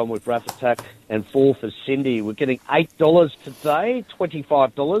 I've gone with Raff Attack and 4 for Cindy. We're getting $8 today,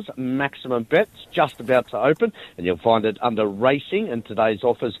 $25 maximum bets, just about to open, and you'll find it under Racing and today's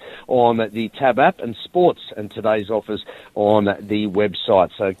offers on the Tab app, and Sports and today's offers on the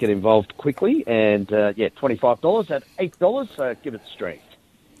website. So get involved quickly, and $25 at $8, so give it strength.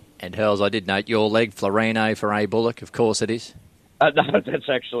 And Hurls, I did note your leg, Florino for A. Bullock. Of course it is. No, that's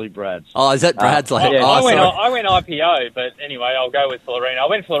actually Brad's. Oh, is that Brad's leg? Yeah. I went IPO, but anyway, I'll go with Florino. I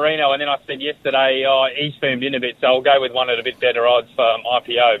went Florino, and then I said yesterday he's firmed in a bit, so I'll go with one at a bit better odds for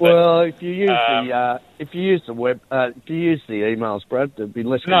IPO. But, well, if you use the emails, Brad, there'd be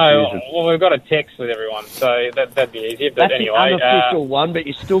less confusion. No, well, we've got a text with everyone, so that'd be easier. But that's anyway, the unofficial one, but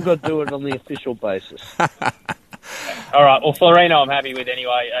you still got to do it on the official basis. All right. Well, Florino, I'm happy with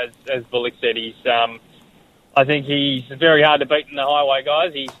anyway. As Bullock said, I think he's very hard to beat in the highway,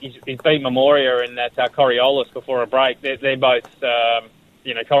 guys. He's beat Memoria and that Coriolis before a break. They're both,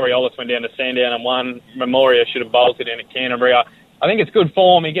 Coriolis went down to Sandown and won. Memoria should have bolted in at Canterbury. I think it's good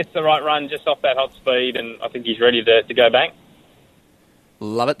form. He gets the right run just off that hot speed, and I think he's ready to go bang.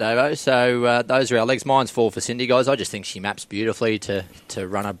 Love it, Davo. So those are our legs. Mine's 4 for Cindy, guys. I just think she maps beautifully to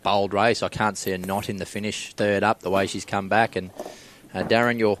run a bold race. I can't see her not in the finish, third up, the way she's come back. And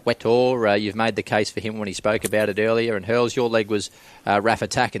Darren, your Wetor, you've made the case for him when he spoke about it earlier. And Hurls, your leg was Raff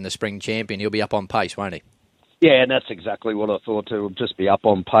Attack in the Spring Champion. He'll be up on pace, won't he? Yeah, and that's exactly what I thought. He'll just be up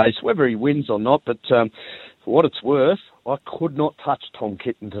on pace, whether he wins or not. But for what it's worth, I could not touch Tom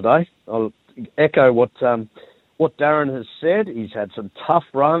Kitten today. I'll echo what Darren has said. He's had some tough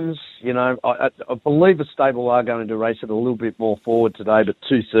runs. You know, I believe the stable are going to race it a little bit more forward today, but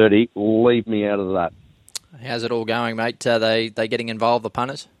 2:30, leave me out of that. How's it all going, mate? They getting involved, the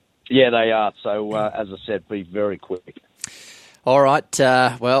punters? Yeah, they are. So, as I said, be very quick. All right.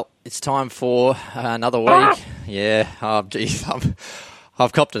 Well, it's time for another week. Yeah. Oh, geez,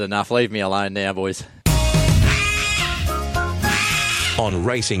 I've copped it enough. Leave me alone now, boys. On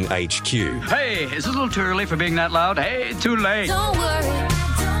Racing HQ. Hey, it's a little too early for being that loud. Hey, too late. Don't worry,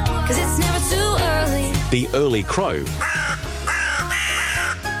 'cause it's never too early. The Early Crow.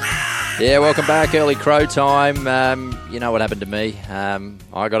 Yeah, welcome back. Early Crow time. You know what happened to me.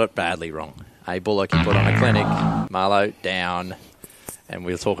 I got it badly wrong. A Bullock, he put on a clinic. Marlow, down. And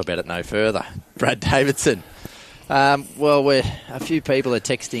we'll talk about it no further. Brad Davidson. Well, a few people are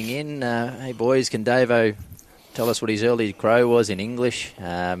texting in. Hey, boys, can Davo tell us what his early crow was in English?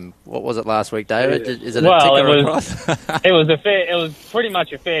 What was it last week, David? Is it a ticker across? It was pretty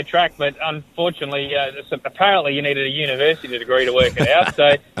much a fair track, but unfortunately, apparently you needed a university degree to work it out.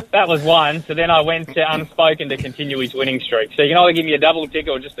 So that was one. So then I went to Unspoken to continue his winning streak. So you can either give me a double tick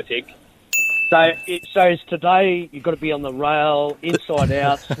or just a tick. So it's today, you've got to be on the rail, inside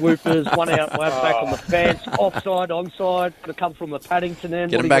out, swoopers, one out, one back on the fence, offside, onside, going to come from the Paddington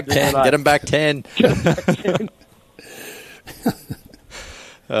end. Get them back 10. Get them back 10.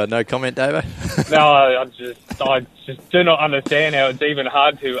 No comment, Davo? No, I just do not understand how it's even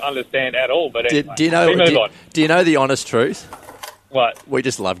hard to understand at all. But anyway, do you know the honest truth? What? We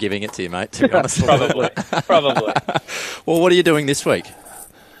just love giving it to you, mate, to be honest. Probably. Well, what are you doing this week?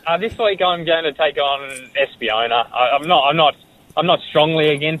 This week I'm going to take on Espiona. I'm not strongly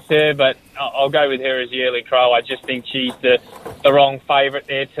against her, but I'll go with her as the early crow. I just think she's the wrong favourite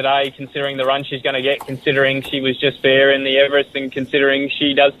there today, considering the run she's going to get, considering she was just fair in the Everest, and considering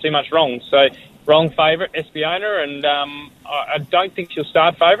she does too much wrong. So, wrong favourite, Espiona, and I don't think she'll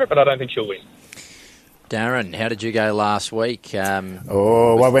start favourite, but I don't think she'll win. Darren, how did you go last week? I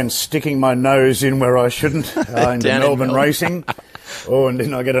went sticking my nose in where I shouldn't in Melbourne racing. And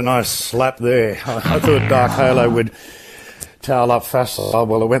didn't I get a nice slap there? I thought Dark Halo would Towel up fast. Oh,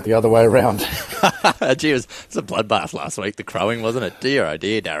 well, it went the other way around. Gee, it was a bloodbath last week, the crowing, wasn't it? Dear, oh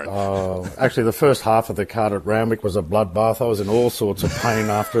dear, Darren. Oh, actually, the first half of the card at Randwick was a bloodbath. I was in all sorts of pain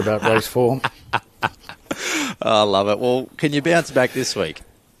after about race 4. I love it. Well, can you bounce back this week?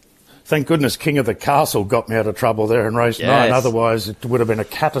 Thank goodness King of the Castle got me out of trouble there in race 9. Otherwise, it would have been a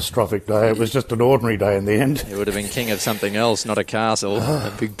catastrophic day. It was just an ordinary day in the end. It would have been king of something else, not a castle.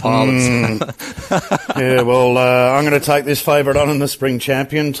 A big pile of... Yeah, well, I'm going to take this favourite on in the Spring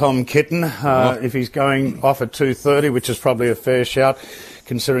Champion, Tom Kitten. If he's going off at 2:30, which is probably a fair shout,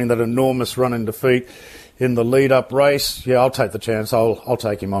 considering that enormous run in defeat in the lead-up race. Yeah, I'll take the chance. I'll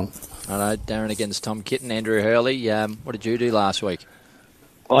take him on. I know, Darren against Tom Kitten. Andrew Hurley, what did you do last week?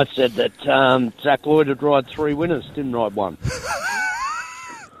 I said that Zach Lloyd would ride 3 winners, didn't ride 1.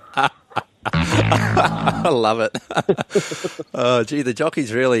 I love it. Oh, gee, the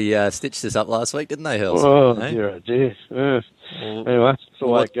jockeys really stitched this up last week, didn't they, Hills? Oh, dear. Anyway, that's the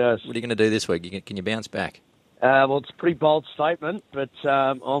way it goes. What are you going to do this week? Can you bounce back? Well, it's a pretty bold statement, but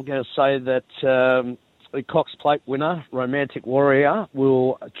I'm going to say that the Cox Plate winner, Romantic Warrior,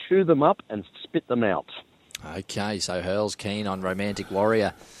 will chew them up and spit them out. Okay, so Hurl's keen on Romantic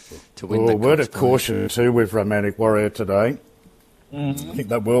Warrior to win the word Cox of caution, too, with Romantic Warrior today. I think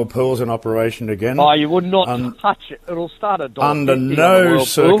that whirlpool's in operation again. Oh, you would not touch it. It'll start $1.50 under no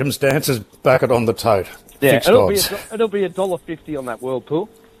circumstances, back it on the tote. Yeah, Fixed odds. It'll be $1.50 on that whirlpool.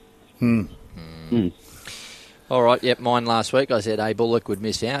 All right, yep, mine last week, I said A. Bullock would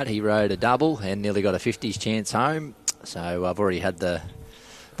miss out. He rode a double and nearly got a 50s chance home. So I've already had the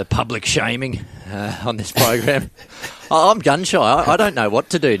public shaming on this program. I'm gun shy. I don't know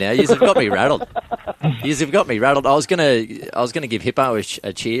what to do now. You've got me rattled. You've got me rattled. I was gonna give Hippo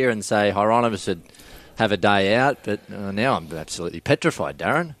a cheer and say Hieronymus would have a day out, but now I'm absolutely petrified,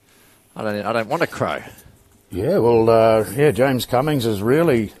 Darren. I don't want a crow. Yeah, well, James Cummings has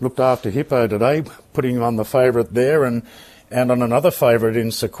really looked after Hippo today, putting him on the favourite there and on another favourite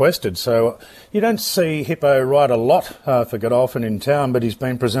in Sequestered. So you don't see Hippo ride a lot for Godolphin in town, but he's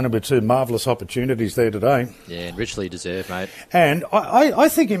been presented with 2 marvellous opportunities there today. Yeah, and richly deserved, mate. And I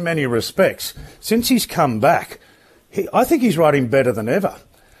think in many respects, since he's come back, I think he's riding better than ever.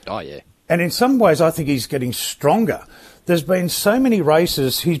 Oh, yeah. And in some ways, I think he's getting stronger. There's been so many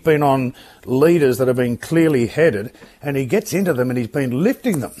races he's been on leaders that have been clearly headed, and he gets into them and he's been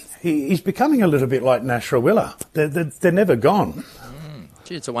lifting them. He's becoming a little bit like Nash Rawiller. They're never gone.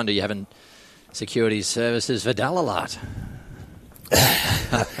 Gee, it's a wonder you haven't secured his services for Dallalat.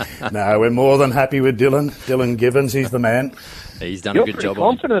 No, we're more than happy with Dylan. Dylan Gibbons, he's the man. He's done a good job. You're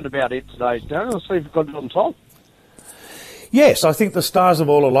confident about it today, Darren. I'll see if you've got it on top. Yes, I think the stars have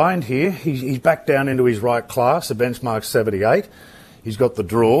all aligned here. He's back down into his right class, the benchmark 78. He's got the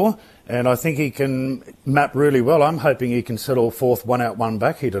draw, and I think he can map really well. I'm hoping he can settle 4th, 1 out, 1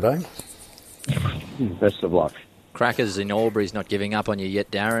 back here today. Best of luck. Crackers in Albury's not giving up on you yet,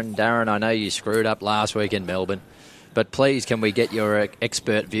 Darren. Darren, I know you screwed up last week in Melbourne, but please can we get your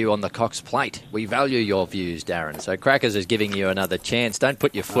expert view on the Cox Plate? We value your views, Darren. So Crackers is giving you another chance. Don't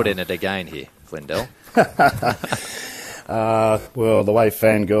put your foot in it again here, Flindell. Well, the way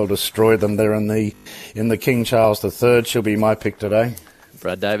Fangirl destroyed them there in the King Charles III, she'll be my pick today.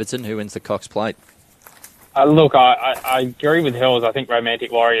 Brad Davidson, who wins the Cox Plate? Look, I agree with Hills. I think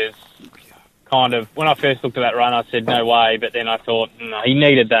Romantic Warriors kind of, when I first looked at that run, I said no way, but then I thought, no, he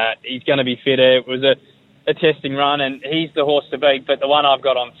needed that. He's going to be fitter. It was a testing run, and he's the horse to beat, but the one I've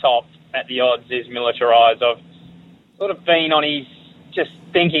got on top at the odds is Militarise. I've sort of been on his, just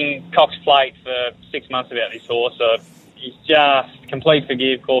thinking Cox Plate for 6 months about this horse. He's just complete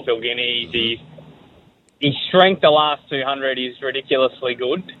forgive, Caulfield Guineas. His strength the last 200 is ridiculously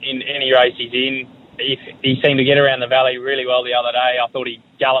good in any race he's in. He seemed to get around the valley really well the other day. I thought he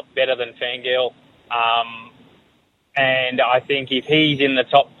galloped better than Fangirl. And I think if he's in the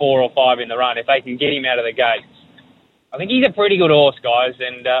top 4 or 5 in the run, if they can get him out of the gates, I think he's a pretty good horse, guys,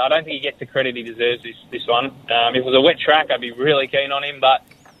 and I don't think he gets the credit he deserves this one. If it was a wet track, I'd be really keen on him, but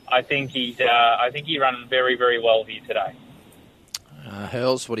I think he ran very, very well here today.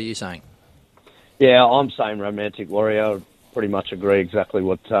 Hurls, what are you saying? Yeah, I'm saying Romantic Warrior. I pretty much agree exactly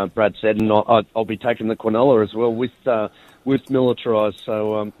what Brad said, and I'll be taking the Quinella as well with Militarise.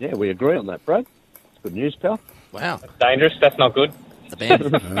 So, we agree on that, Brad. It's good news, pal. Wow. That's dangerous. That's not good.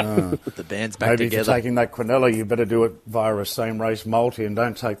 The band's back Maybe together. if you're taking that Quinella, you better do it via a same-race multi and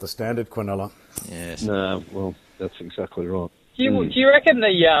don't take the standard Quinella. Yes. No, well, that's exactly right. Do you reckon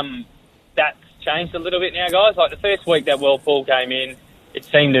that's changed a little bit now, guys? Like the first week that Whirlpool came in, it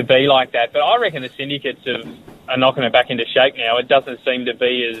seemed to be like that. But I reckon the syndicates are knocking it back into shape now. It doesn't seem to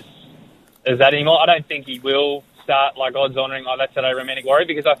be as that anymore. I don't think he will start like odds honouring like that today, Romantic Warrior,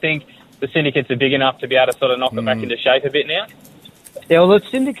 because I think the syndicates are big enough to be able to sort of knock it back into shape a bit now. Yeah, well, the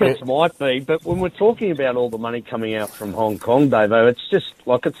syndicates might be, but when we're talking about all the money coming out from Hong Kong, Davo, it's just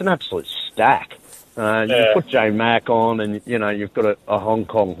like it's an absolute stack. You put J Mac on and, you've got a Hong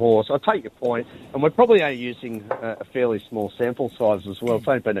Kong horse. I take your point, and we're probably only using a fairly small sample size as well. It's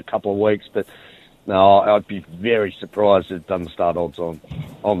only been a couple of weeks, but no, I'd be very surprised if it doesn't start odds on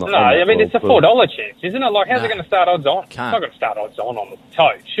the... No, I mean, it's a $4 chance, isn't it? Like, how's it going to start odds on? It's not going to start odds on the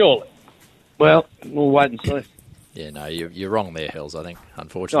tote, surely. Well, we'll wait and see. Yeah, no, you're wrong there, Hills, I think,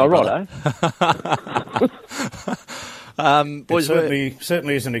 unfortunately. Oh, right, boys, it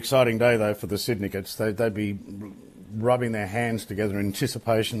certainly is an exciting day, though, for the syndicates. They'd be rubbing their hands together in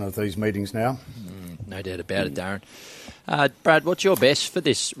anticipation of these meetings now. No doubt about it, Darren. Brad, what's your best for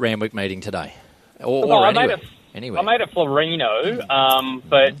this Randwick meeting today? I made a Florino,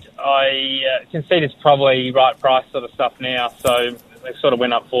 but I can see it's probably right price sort of stuff now, so they sort of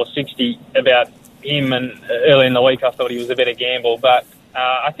went up 460 about him, and early in the week I thought he was a better gamble, but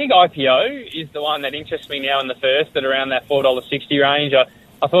I think IPO is the one that interests me now in the first at around that $4.60 range. I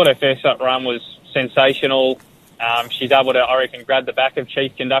thought her first up run was sensational. She's able to, I reckon, grab the back of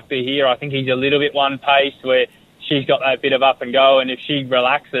Chief Conductor here. I think he's a little bit one-paced where she's got that bit of up and go, and if she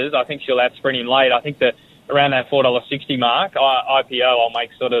relaxes, I think she'll out-sprint him late. I think that around that $4.60 mark, IPO, I'll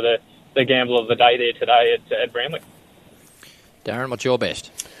make sort of the gamble of the day there today at Randwick. Darren, what's your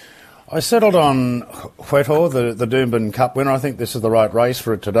best? I settled on Huetor, the Doomben Cup winner. I think this is the right race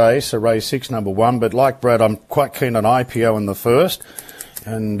for it today, so race 6, number 1. But like Brad, I'm quite keen on IPO in the first,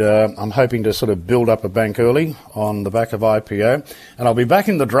 and I'm hoping to sort of build up a bank early on the back of IPO. And I'll be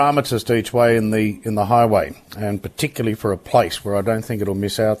backing the dramatist each way in the highway, and particularly for a place where I don't think it'll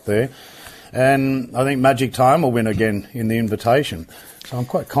miss out there. And I think Magic Time will win again in the invitation. So I'm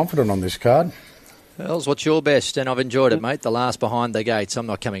quite confident on this card. Wells, what's your best? And I've enjoyed it, mate. The last behind the gates. I'm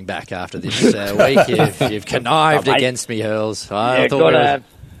not coming back after this week. You've connived against me, Hurls. You've got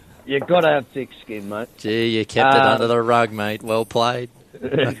to have thick skin, mate. Gee, you kept it under the rug, mate. Well played.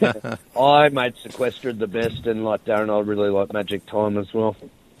 I made Sequestered the best, and like Darren, I really like Magic Time as well.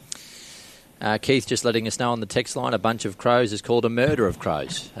 Keith just letting us know on the text line, a bunch of crows is called a murder of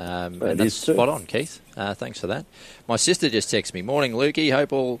crows. And that's spot on, Keith. Thanks for that. My sister just texted me, morning, Lukey.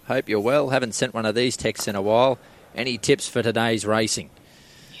 Hope you're well. Haven't sent one of these texts in a while. Any tips for today's racing?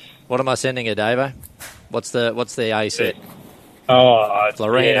 What am I sending her, Davo? What's the A set? Florino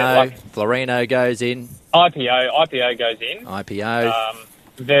goes in. IPO goes in. IPO.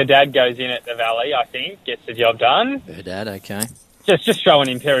 Verdad goes in at the Valley, I think. Gets the job done. Verdad, okay. Just throwing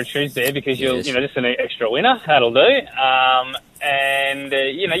Imperatriz there because you'll just an extra winner. That'll do. You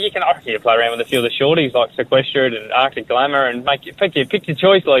can play around with a few of the shorties like Sequestered and Arctic Glamour and pick your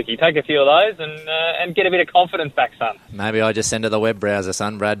choice, Loki. Take a few of those and get a bit of confidence back, son. Maybe I just send her the web browser,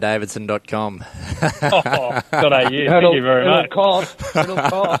 son. BradDavidson.com. .au. Thank you very much. It'll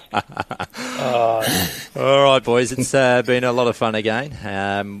cost. All right, boys. It's been a lot of fun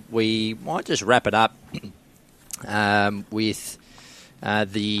again. We might just wrap it up with.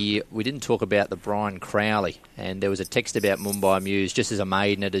 We didn't talk about the Brian Crowley, and there was a text about Mumbai Muse, just as a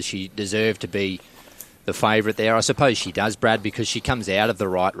maiden, does she deserve to be the favourite there? I suppose she does, Brad, because she comes out of the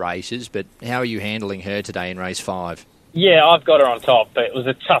right races, but how are you handling her today in race 5? Yeah, I've got her on top, but it was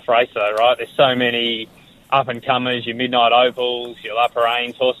a tough race though, right? There's so many up-and-comers, your Midnight Opals, your Upper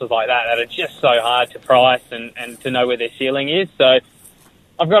Ains, horses like that are just so hard to price and to know where their ceiling is, so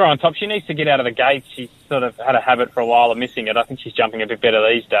I've got her on top. She needs to get out of the gates. She's sort of had a habit for a while of missing it. I think she's jumping a bit better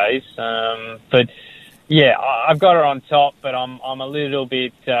these days. But yeah, I've got her on top, but I'm a little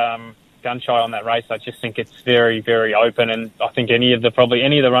bit gun shy on that race. I just think it's very, very open, and I think any of the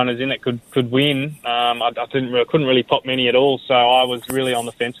runners in it could win. I couldn't really pop many at all, so I was really on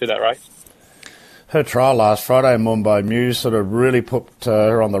the fence with that race. Her trial last Friday, Mumbai Muse, sort of really put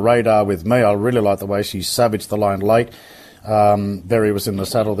her on the radar with me. I really like the way she savaged the line late. Berry was in the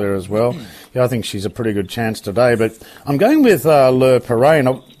saddle there as well. Yeah, I think she's a pretty good chance today, but I'm going with Le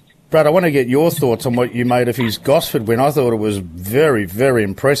Parain. Brad, I want to get your thoughts on what you made of his Gosford win. I thought it was very, very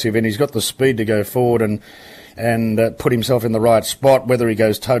impressive, and he's got the speed to go forward and put himself in the right spot, whether he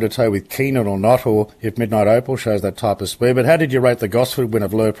goes toe-to-toe with Keenan or not, or if Midnight Opal shows that type of speed. But how did you rate the Gosford win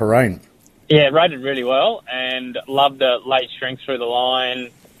of Le Parain? Yeah, rated really well, and loved the late strength through the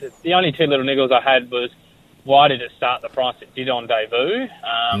line. The only two little niggles I had was, why did it start the price it did on debut?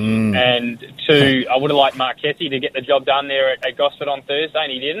 And two, I would have liked Marquesi to get the job done there at Gosford on Thursday,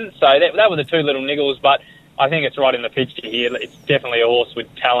 and he didn't. So that were the two little niggles, but I think it's right in the picture here. It's definitely a horse with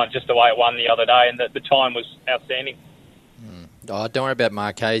talent, just the way it won the other day, and the time was outstanding. Oh, don't worry about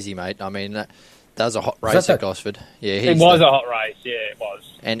Marquesi, mate. I mean, That was a hot race at Gosford. Yeah, it was a hot race. Yeah, it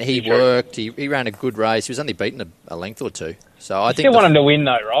was. And he worked. He ran a good race. He was only beaten a length or two. So I think still want him to win,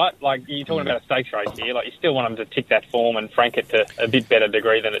 though, right? Like, you're talking about a stakes race here. Like, you still want him to tick that form and frank it to a bit better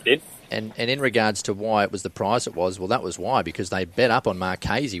degree than it did. And in regards to why it was the price it was, well, that was why, because they bet up on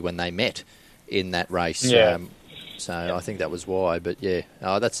Marchese when they met in that race. Yeah. So I think that was why. But yeah,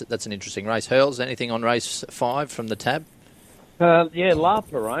 that's an interesting race. Hurls, anything on race 5 from the tab? La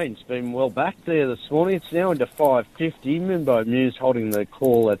Parane's been well back there this morning. It's now into 550. Mimbo Muse holding the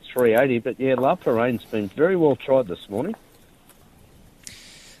call at 380. But yeah, La Parane's been very well tried this morning.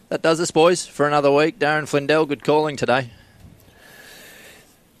 That does us, boys, for another week. Darren Flindell, good calling today.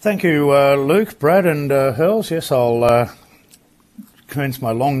 Thank you, Luke, Brad and Hurls. Yes, I'll commence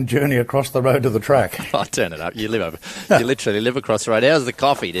my long journey across the road to the track. I'll turn it up. You literally live across the road. How's the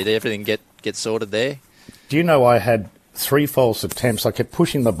coffee? Did everything get sorted there? Do you know I had 3 false attempts? I kept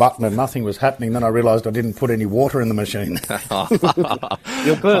pushing the button and nothing was happening. Then I realised I didn't put any water in the machine.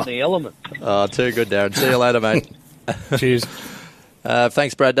 You'll burn the element. Oh, too good, Darren. See you later, mate. Cheers.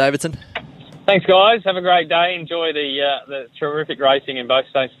 Thanks, Brad Davidson. Thanks, guys. Have a great day. Enjoy the terrific racing in both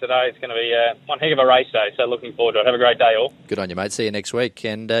states today. It's going to be one heck of a race day, so looking forward to it. Have a great day, all. Good on you, mate. See you next week.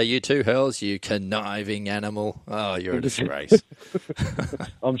 And you too, Hurls, you conniving animal. Oh, you're a disgrace.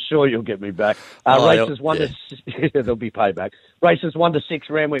 I'm sure you'll get me back. Races 1 to 6, there'll be payback. Races 1 to 6,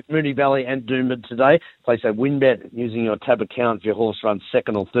 Randwick, Moonee Valley and Doomben today. Place a win bet using your tab account. If your horse runs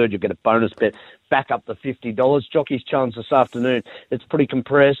second or third, you'll get a bonus bet back up to $50. Jockey's Challenge this afternoon. It's pretty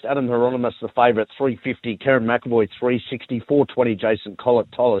compressed. Adam Hieronymus, the favourite, $3.50. Karen McAvoy, $3.60. $4.20. Jason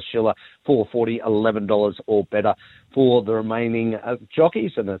Collett, Tyler Schiller, $4.40. $11 or better for the remaining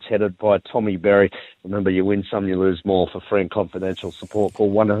jockeys, and it's headed by Tommy Berry. Remember, you win some, you lose more. For free and confidential support,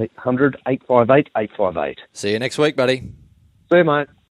 call 1-800-858-858. See you next week, buddy. See you, mate.